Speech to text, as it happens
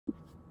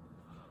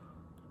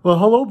Well,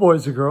 hello,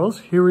 boys and girls.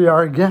 Here we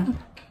are again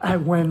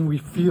at When We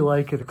Feel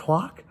Like It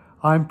O'Clock.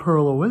 I'm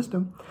Pearl of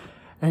Wisdom,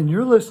 and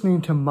you're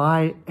listening to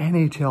my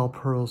NHL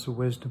Pearls of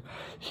Wisdom.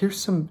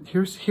 Here's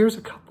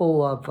a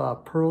couple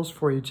of pearls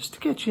for you just to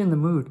get you in the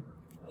mood.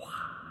 Wow.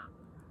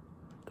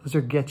 Those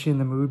are get you in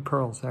the mood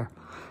pearls there.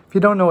 If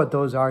you don't know what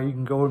those are, you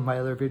can go in my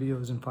other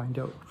videos and find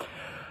out.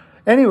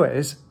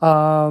 Anyways,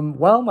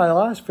 well, my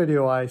last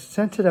video, I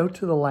sent it out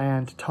to the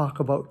land to talk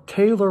about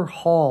Taylor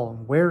Hall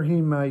and where he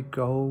might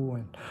go,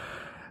 and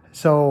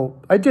so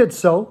I did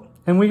so,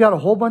 and we got a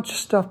whole bunch of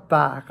stuff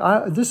back.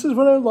 This is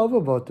what I love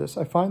about this.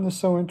 I find this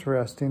so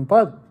interesting.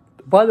 But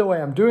by the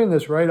way, I'm doing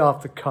this right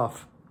off the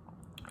cuff.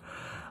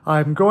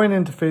 I'm going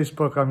into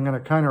Facebook. I'm going to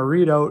kind of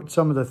read out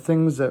some of the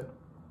things that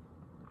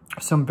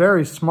some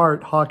very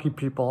smart hockey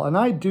people, and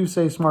I do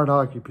say smart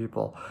hockey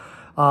people.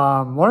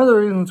 One of the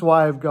reasons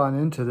why I've gone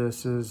into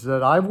this is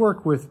that I've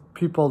worked with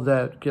people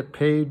that get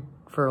paid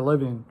for a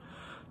living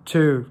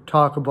to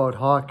talk about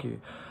hockey.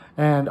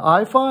 And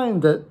I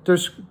find that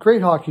there's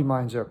great hockey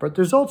minds there, but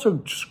there's also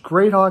just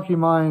great hockey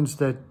minds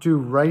that do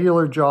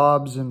regular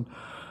jobs and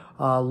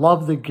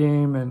love the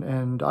game.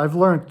 And I've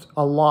learned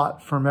a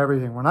lot from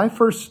everything. When I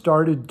first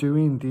started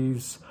doing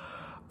these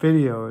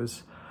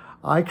videos,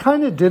 I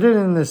kind of did it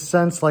in this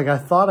sense, like I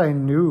thought I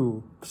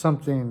knew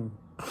something.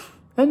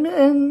 And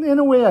in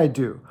a way I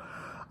do.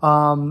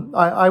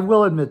 I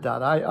will admit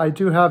that. I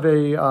do have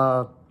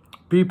a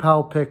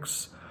BPAL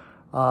Picks.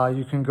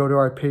 You can go to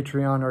our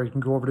Patreon, or you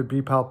can go over to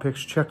BPAL Picks,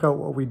 check out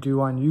what we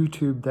do on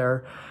YouTube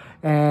there.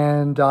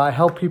 And I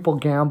help people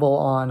gamble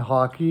on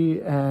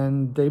hockey,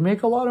 and they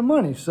make a lot of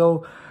money.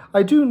 So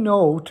I do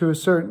know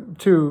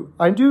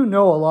I do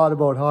know a lot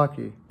about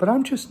hockey, but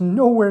I'm just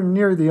nowhere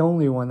near the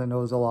only one that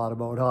knows a lot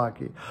about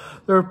hockey.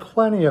 There are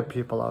plenty of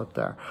people out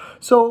there.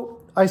 So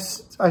I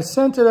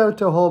sent it out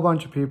to a whole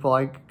bunch of people.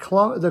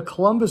 The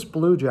Columbus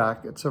Blue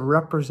Jackets, a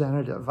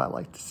representative, I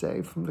like to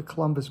say, from the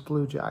Columbus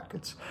Blue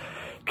Jackets,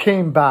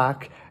 came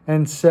back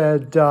and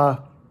said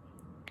that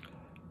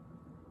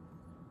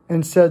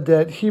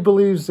he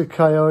believes the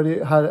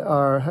Coyote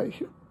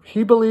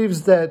he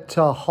believes that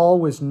Hall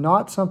was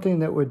not something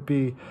that would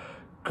be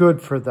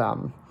good for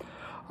them.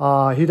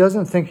 He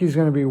doesn't think he's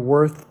going to be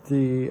worth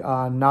the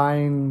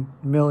 $9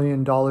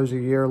 million a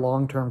year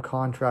long-term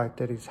contract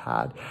that he's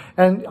had.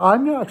 And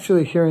I'm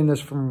actually hearing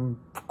this from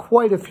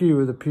quite a few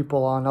of the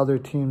people on other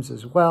teams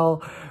as well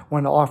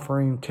when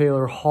offering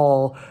Taylor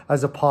Hall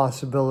as a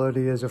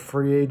possibility as a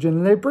free agent.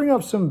 And they bring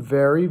up some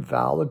very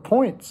valid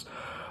points.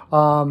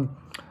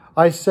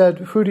 I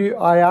said,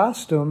 I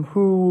asked him,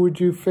 who would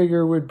you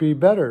figure would be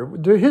better?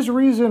 His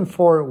reason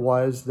for it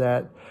was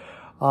that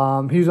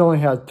he's only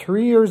had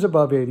 3 years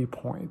above 80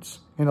 points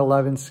in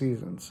 11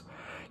 seasons.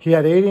 He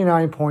had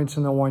 89 points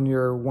in the 1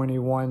 year when he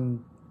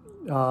won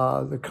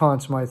the Conn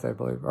Smythe, I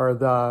believe, or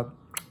the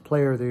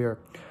Player of the Year.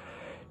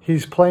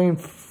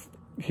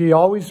 He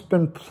always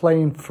been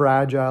playing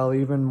fragile,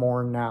 even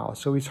more now.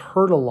 So he's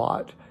hurt a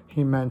lot,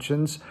 he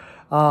mentions.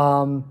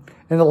 In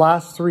the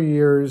last 3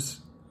 years,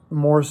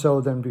 more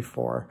so than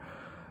before.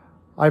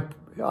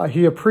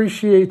 He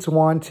appreciates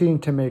wanting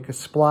to make a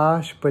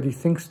splash, but he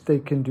thinks they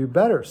can do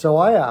better. So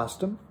I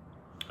asked him,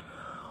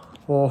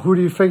 well, who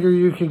do you figure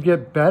you could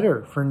get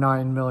better for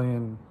 $9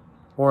 million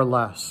or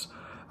less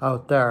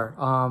out there?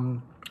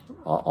 I'm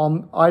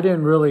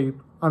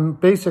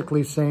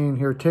basically saying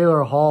here,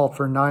 Taylor Hall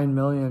for $9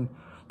 million.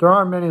 There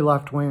aren't many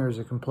left wingers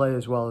that can play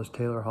as well as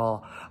Taylor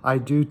Hall. I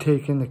do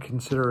take into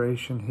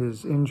consideration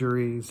his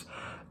injuries.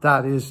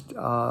 That is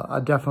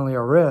definitely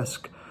a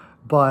risk.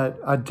 But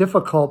a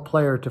difficult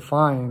player to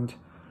find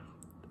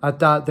at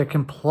that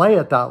can play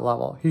at that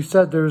level. He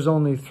said there's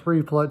only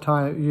 3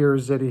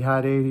 years that he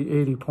had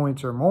 80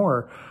 points or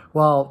more.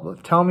 Well,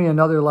 tell me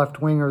another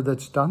left winger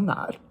that's done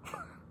that.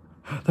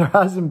 There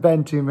hasn't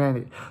been too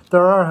many.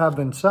 There have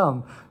been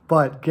some,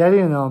 but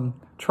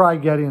try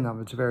getting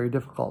them. It's very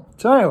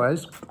difficult. So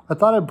anyways, I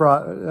thought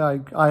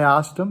I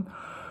asked him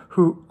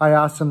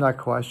that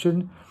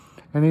question,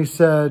 and he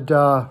said,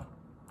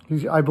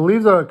 I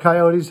believe the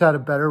Coyotes had a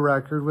better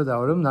record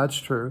without him. That's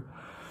true.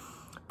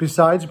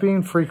 Besides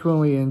being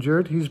frequently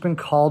injured, he's been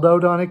called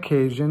out on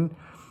occasion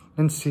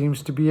and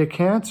seems to be a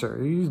cancer.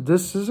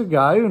 This is a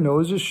guy who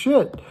knows his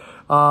shit.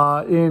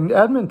 In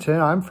Edmonton,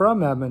 I'm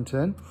from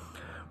Edmonton,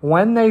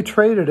 when they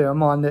traded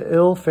him on the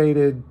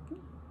ill-fated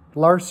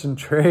Larson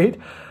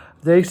trade,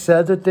 they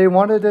said that they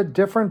wanted a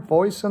different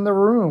voice in the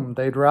room.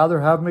 They'd rather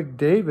have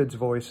McDavid's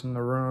voice in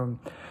the room.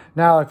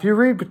 Now, if you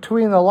read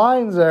between the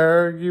lines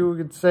there, you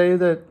could say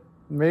that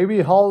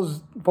maybe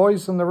Hall's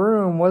voice in the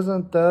room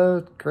wasn't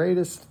the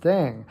greatest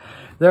thing.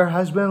 There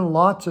has been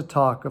lots of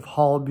talk of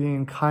Hall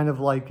being kind of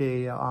like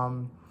a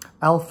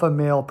alpha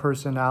male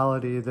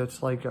personality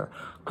that's like a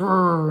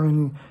grrr,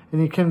 and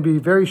he can be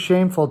very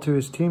shameful to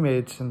his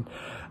teammates and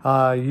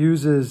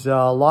uses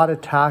a lot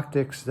of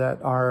tactics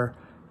that are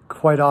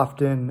quite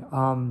often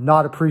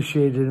not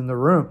appreciated in the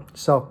room.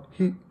 So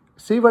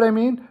see what I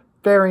mean?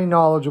 Very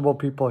knowledgeable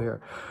people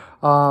here.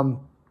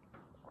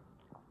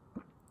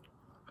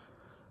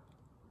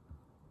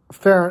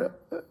 Fair.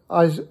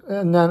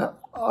 And then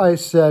I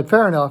said,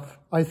 fair enough.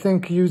 I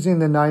think using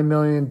the $9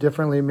 million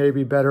differently may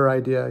be a better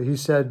idea. He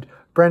said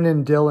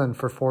Brendan Dillon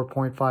for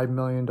 $4.5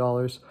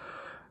 million.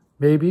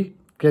 Maybe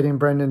getting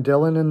Brendan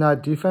Dillon in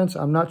that defense.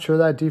 I'm not sure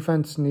that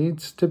defense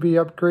needs to be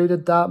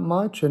upgraded that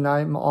much. And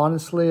I'm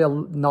honestly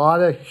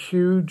not as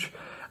huge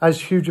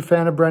a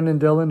fan of Brendan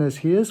Dillon as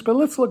he is. But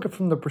let's look at it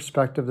from the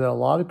perspective that a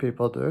lot of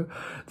people do.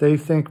 They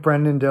think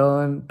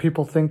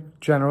people think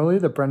generally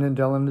that Brendan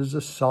Dillon is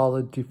a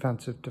solid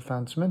defensive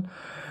defenseman.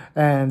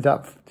 And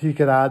they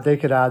could add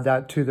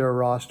that to their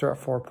roster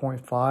at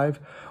 4.5.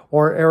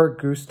 Or Eric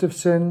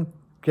Gustafsson,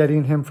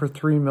 getting him for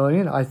 $3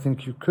 million. I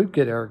think you could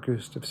get Eric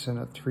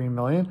Gustafsson at $3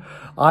 million.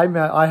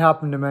 I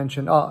happened to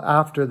mention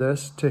after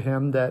this to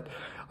him that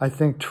I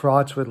think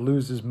Trotz would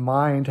lose his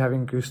mind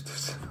having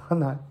Gustafsson on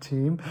that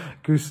team.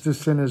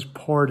 Gustafsson is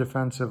poor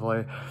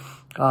defensively.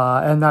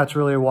 And that's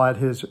really what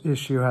his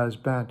issue has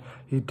been.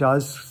 He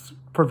does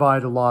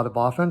provide a lot of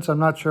offense. I'm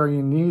not sure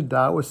you need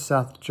that with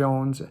Seth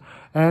Jones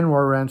and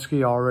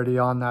Werenski already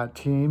on that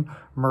team.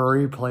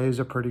 Murray plays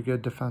a pretty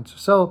good defensive.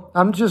 So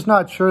I'm just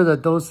not sure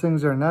that those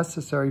things are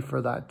necessary for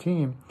that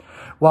team.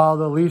 While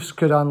the Leafs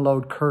could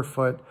unload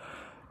Kerfoot,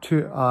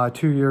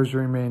 2 years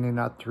remaining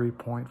at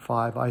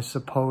 3.5, I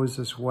suppose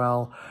as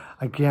well.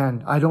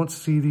 Again, I don't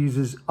see these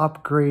as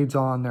upgrades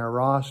on their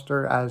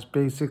roster, as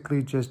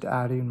basically just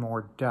adding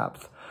more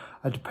depth.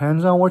 It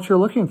depends on what you're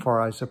looking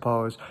for, I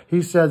suppose.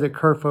 He said that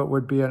Kerfoot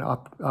would be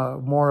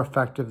more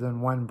effective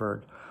than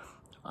Wenberg.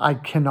 I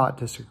cannot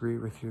disagree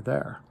with you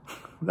there.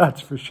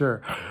 That's for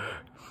sure.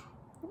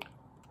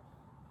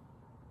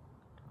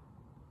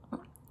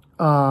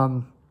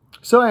 So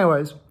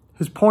anyways,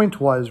 his point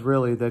was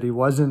really that he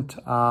wasn't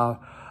a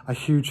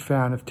huge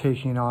fan of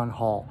taking on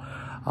Hall.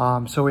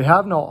 So we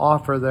have no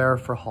offer there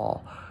for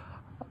Hall.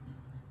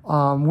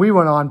 We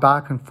went on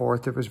back and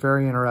forth. It was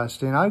very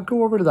interesting. I'd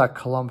go over to that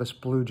Columbus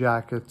Blue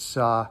Jackets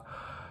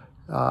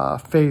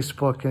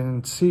Facebook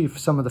and see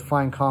some of the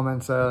fine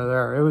comments that are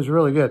there. It was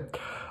really good.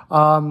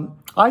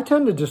 I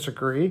tend to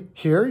disagree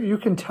here. You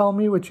can tell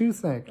me what you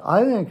think.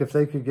 I think if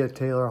they could get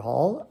Taylor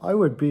Hall,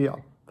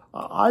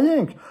 I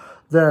think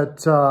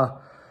that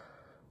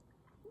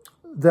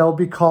they'll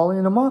be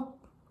calling him up.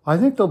 I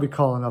think they'll be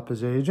calling up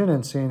his agent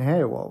and saying,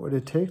 hey, what would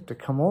it take to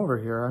come over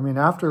here? I mean,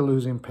 after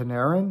losing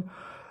Panarin,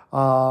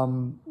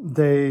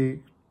 they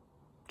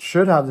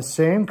should have the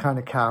same kind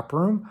of cap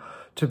room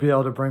to be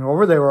able to bring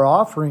over. They were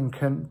offering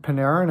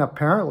Panarin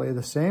apparently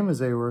the same as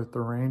they were at the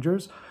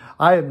Rangers.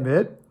 I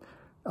admit,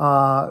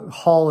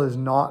 Hall is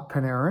not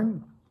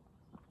Panarin.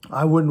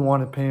 I wouldn't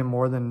want to pay him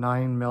more than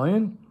 $9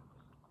 million.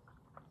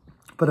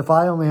 But if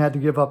I only had to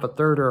give up a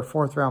third or a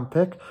fourth round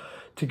pick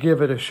to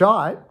give it a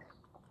shot,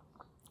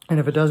 and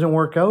if it doesn't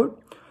work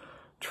out,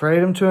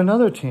 trade him to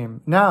another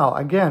team. Now,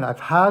 again, I've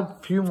had a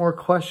few more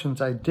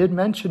questions. I did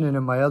mention it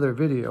in my other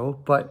video,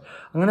 but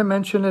I'm going to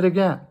mention it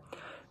again.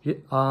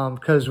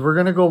 Because we're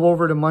going to go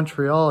over to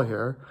Montreal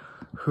here,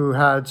 who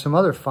had some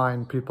other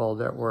fine people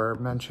that were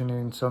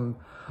mentioning some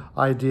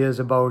ideas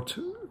about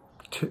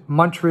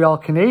Montreal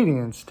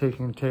Canadiens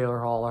taking Taylor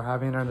Hall or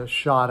having a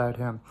shot at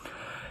him.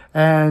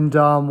 And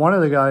one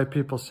of the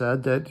people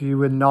said that you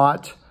would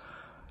not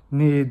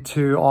need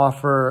to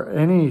offer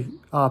any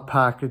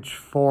package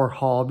for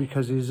Hall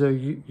because he's a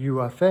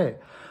UFA.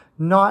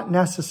 Not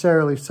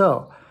necessarily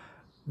so.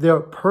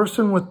 The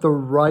person with the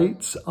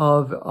rights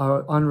of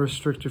an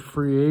unrestricted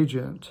free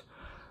agent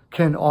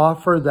can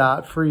offer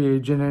that free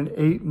agent an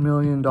 $8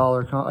 million,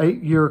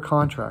 8-year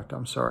contract,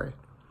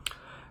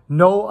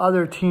 No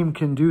other team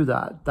can do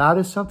that. That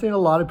is something a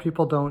lot of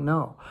people don't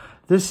know.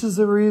 This is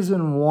the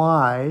reason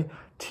why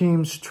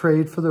teams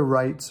trade for the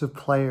rights of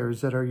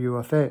players that are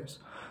UFAs,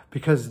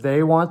 because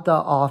they want to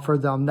offer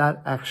them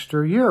that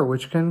extra year,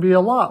 which can be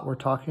a lot. We're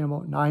talking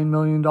about $9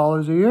 million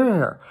a year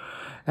here.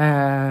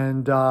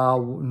 And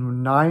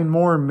 $9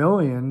 more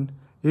million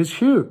is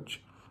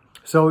huge.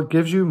 So it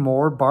gives you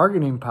more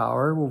bargaining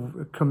power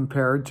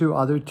compared to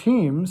other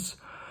teams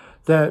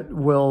that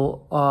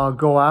will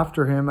go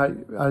after him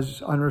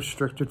as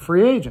unrestricted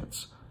free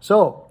agents.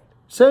 So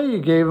say you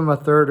gave him a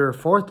third or a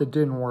fourth that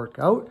didn't work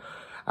out.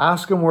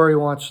 Ask him where he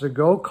wants to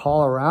go.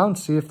 Call around.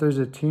 See if there's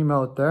a team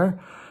out there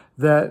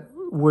that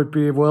would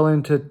be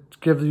willing to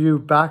give you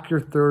back your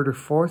third or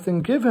fourth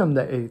and give him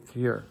the 8th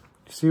year.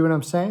 See what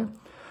I'm saying?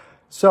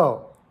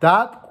 So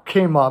that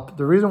came up.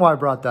 The reason why I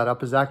brought that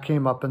up is that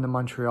came up in the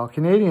Montreal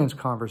Canadiens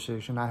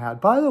conversation I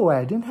had. By the way,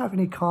 I didn't have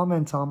any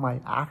comments on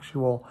my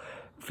actual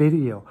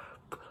video.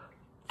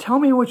 Tell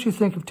me what you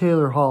think of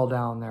Taylor Hall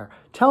down there.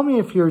 Tell me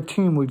if your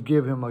team would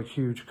give him a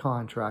huge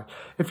contract.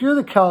 If you're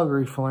the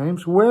Calgary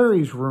Flames, where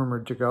he's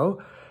rumored to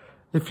go,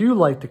 if you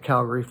like the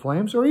Calgary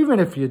Flames, or even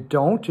if you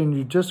don't and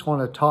you just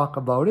want to talk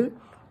about it,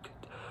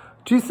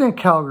 do you think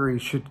Calgary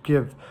should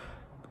give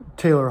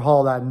Taylor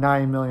Hall that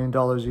 $9 million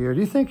a year?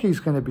 Do you think he's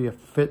going to be a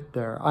fit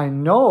there?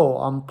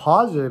 I'm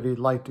positive he'd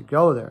like to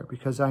go there,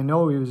 because I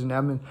know he was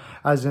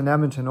as an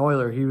Edmonton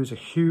Oiler, he was a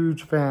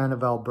huge fan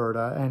of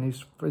Alberta, and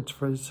it's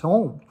for his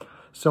home.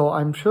 So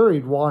I'm sure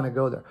he'd want to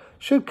go there.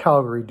 Should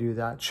Calgary do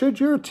that? Should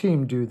your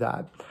team do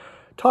that?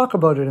 Talk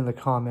about it in the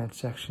comment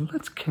section.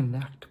 Let's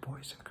connect,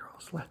 boys and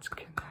girls. Let's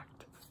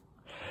connect.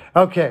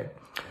 Okay,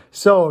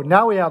 so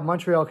now we have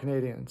Montreal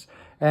Canadiens.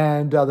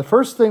 And the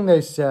first thing they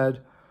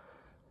said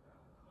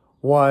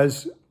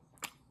was,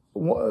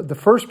 the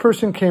first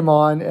person came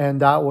on, and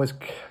that was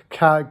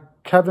Kevin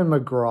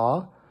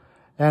McGraw.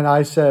 And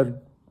I said,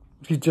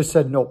 he just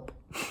said, nope.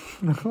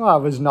 I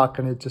was not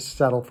going to just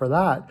settle for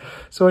that.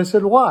 So I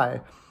said,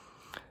 why?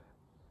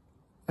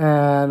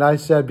 And I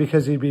said,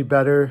 because he'd be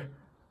better.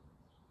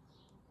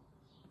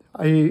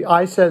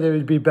 I said it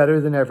would be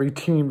better than every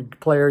team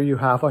player you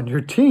have on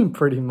your team,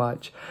 pretty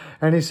much.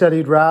 And he said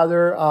he'd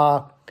rather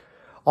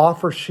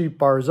offer Sheep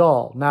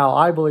Barzal. Now,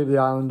 I believe the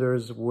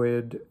Islanders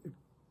would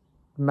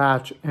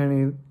match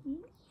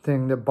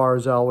anything that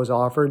Barzal was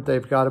offered.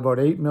 They've got about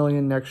 $8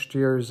 million next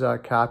year's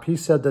cap. He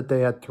said that they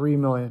had $3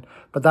 million,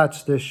 but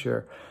that's this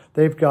year.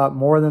 They've got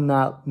more than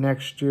that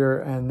next year,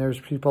 and there's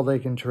people they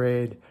can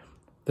trade.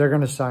 They're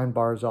going to sign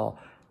Barzal.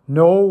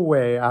 No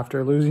way,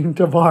 after losing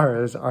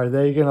Tavares, are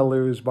they going to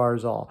lose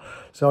Barzal.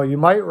 So you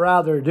might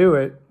rather do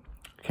it.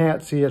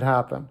 Can't see it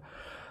happen.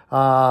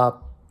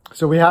 So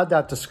we had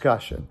that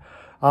discussion.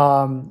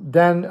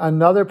 Then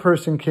another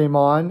person came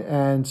on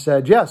and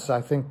said, yes,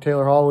 I think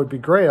Taylor Hall would be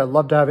great. I'd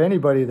love to have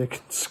anybody that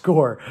can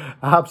score.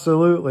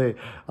 Absolutely.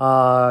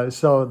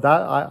 So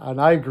that,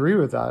 I agree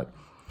with that.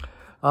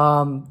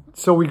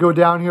 So we go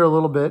down here a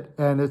little bit,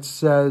 and it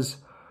says,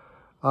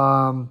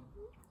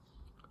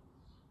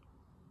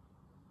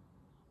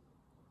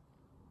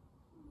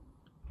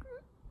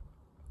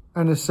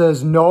 and it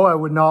says, no, I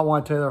would not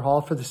want Taylor Hall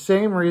for the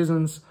same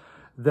reasons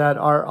that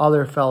our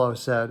other fellow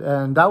said.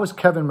 And that was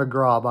Kevin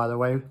McGraw, by the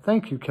way.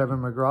 Thank you, Kevin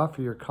McGraw,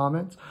 for your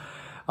comments.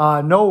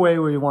 No way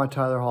would you want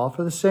Tyler Hall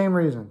for the same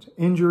reasons.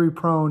 Injury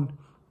prone,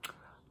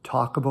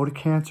 talk about a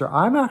cancer.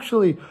 I'm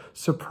actually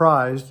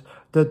surprised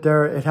that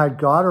it had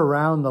got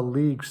around the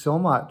league so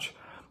much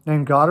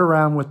and got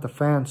around with the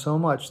fans so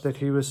much that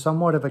he was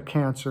somewhat of a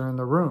cancer in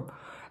the room.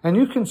 And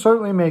you can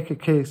certainly make a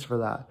case for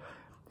that.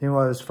 He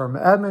was from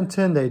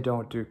Edmonton. They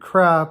don't do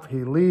crap.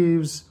 He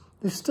leaves.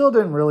 They still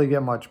didn't really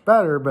get much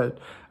better, but,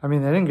 I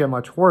mean, they didn't get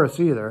much worse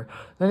either.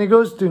 Then he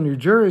goes to New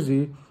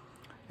Jersey,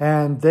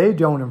 and they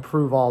don't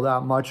improve all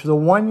that much. The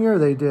 1 year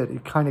they did, he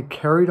kind of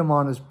carried him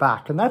on his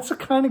back. And that's the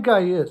kind of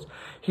guy he is.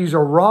 He's a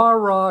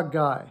raw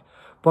guy.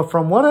 But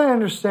from what I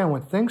understand,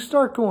 when things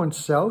start going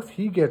south,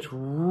 he gets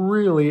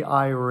really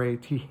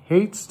irate. He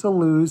hates to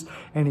lose,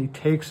 and he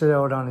takes it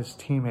out on his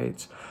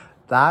teammates.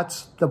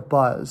 That's the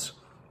buzz.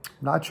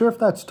 Not sure if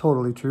that's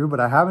totally true,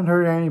 but I haven't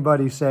heard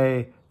anybody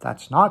say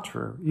that's not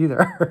true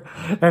either.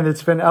 And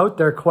it's been out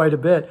there quite a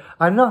bit.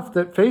 Enough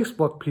that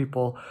Facebook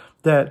people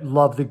that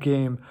love the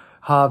game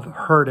have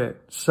heard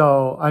it.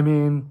 So, I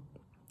mean,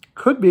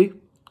 could be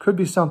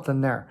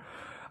something there.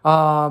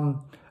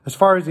 As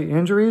far as the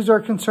injuries are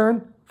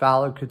concerned,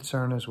 valid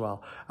concern as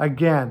well.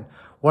 Again,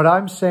 what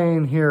I'm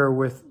saying here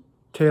with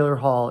Taylor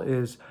Hall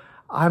is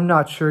I'm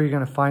not sure you're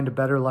going to find a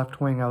better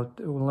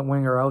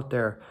winger out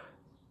there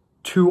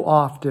too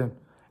often.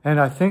 And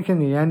I think in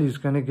the end, he's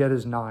going to get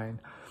his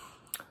 9.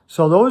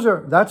 So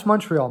that's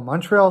Montreal.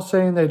 Montreal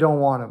saying they don't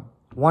want him.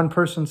 One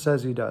person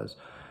says he does.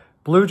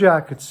 Blue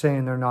Jackets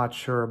saying they're not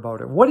sure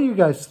about it. What do you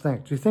guys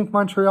think? Do you think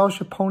Montreal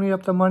should pony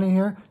up the money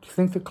here? Do you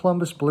think the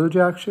Columbus Blue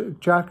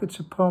Jackets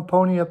should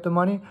pony up the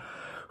money?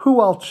 Who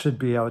else should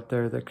be out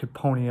there that could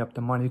pony up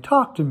the money?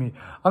 Talk to me.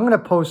 I'm going to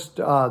post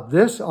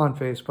this on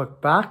Facebook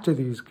back to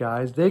these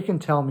guys. They can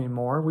tell me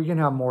more. We can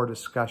have more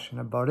discussion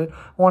about it.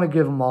 I want to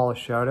give them all a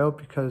shout out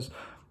because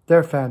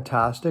they're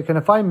fantastic. And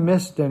if I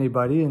missed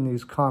anybody in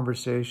these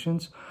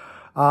conversations,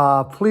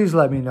 please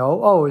let me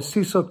know. Oh, it's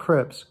Cecil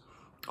Cripps.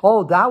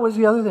 Oh, that was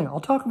the other thing.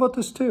 I'll talk about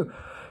this too.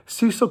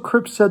 Cecil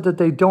Cripps said that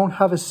they don't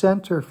have a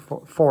center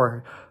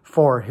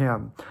for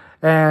him.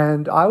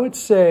 And I would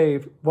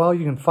say, well,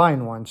 you can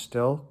find one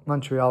still.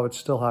 Montreal would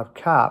still have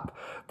cap.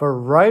 But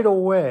right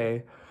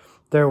away,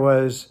 there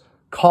was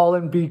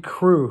Colin B.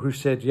 Crew who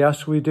said,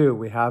 yes, we do.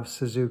 We have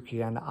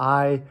Suzuki. And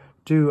I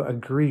do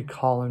agree,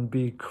 Colin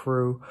B.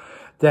 Crew,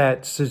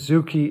 that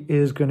Suzuki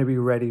is going to be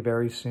ready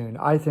very soon.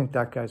 I think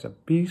that guy's a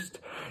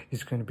beast.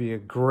 He's going to be a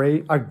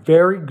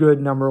very good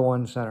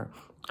 #1 center.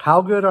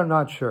 How good, I'm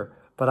not sure.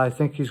 But I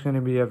think he's going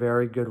to be a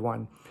very good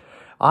one.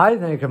 I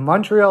think if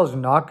Montreal is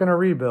not going to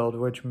rebuild,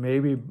 which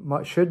maybe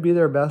should be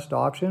their best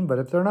option, but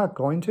if they're not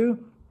going to,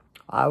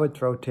 I would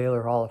throw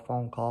Taylor Hall a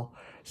phone call,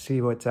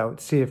 see what's out,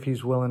 see if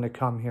he's willing to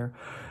come here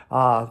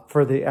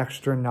for the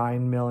extra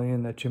 $9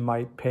 million that you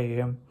might pay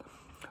him.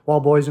 Well,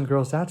 boys and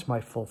girls, that's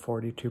my full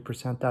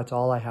 42%. That's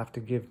all I have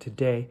to give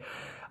today.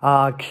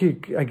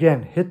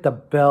 Again, hit the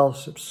bell,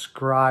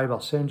 subscribe. I'll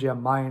send you a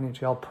My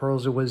NHL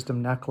Pearls of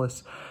Wisdom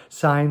necklace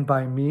signed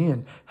by me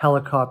and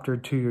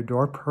helicoptered to your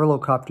door,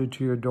 perlocoptered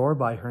to your door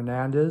by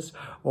Hernandez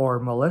or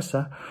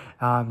Melissa.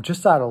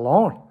 Just that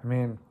alone, I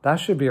mean,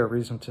 that should be a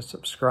reason to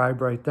subscribe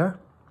right there.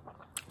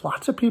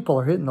 Lots of people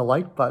are hitting the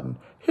like button.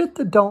 Hit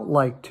the don't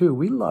like too.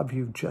 We love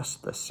you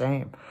just the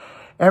same.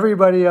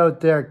 Everybody out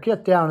there,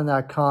 get down in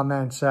that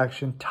comment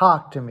section,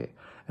 talk to me,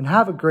 and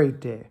have a great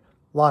day.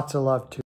 Lots of love to you.